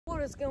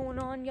What is going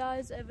on,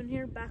 guys? Evan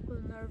here, back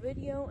with another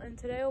video, and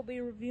today I'll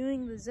be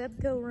reviewing the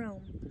Zebco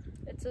Roam.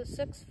 It's a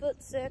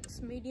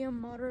 6'6"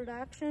 medium moderate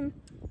action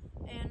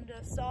and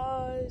a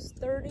size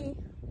 30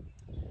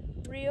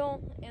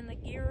 reel, and the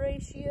gear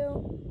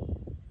ratio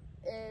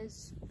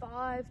is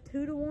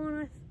 5:2 to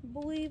 1, I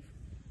believe.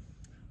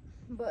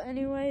 But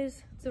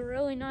anyways, it's a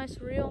really nice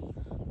reel.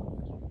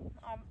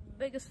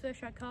 Biggest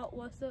fish I caught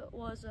with it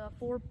was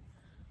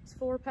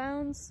 4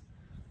 pounds,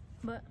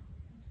 but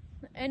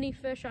any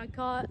fish I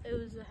caught, it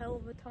was a hell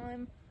of a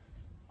time.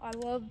 I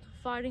loved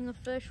fighting the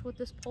fish with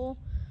this pole,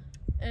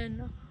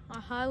 and I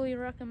highly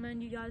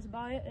recommend you guys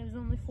buy it. It was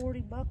only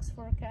 40 bucks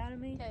for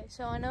Academy. Okay,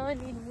 so I know I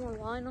need more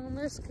line on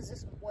this because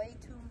it's way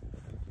too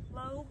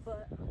low,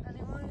 but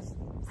anyways,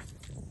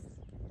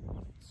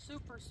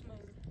 super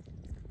smooth.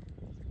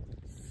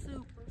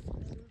 Super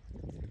smooth.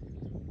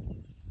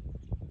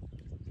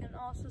 You can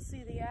also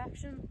see the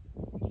action.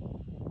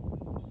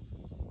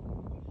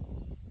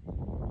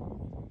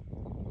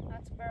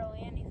 That's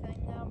barely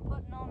anything that I'm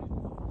putting on it.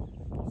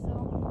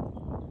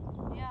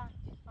 So, yeah,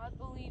 I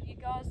believe you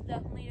guys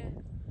definitely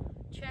need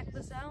to check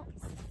this out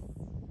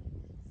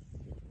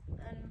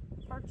and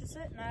purchase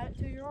it and add it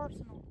to your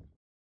arsenal.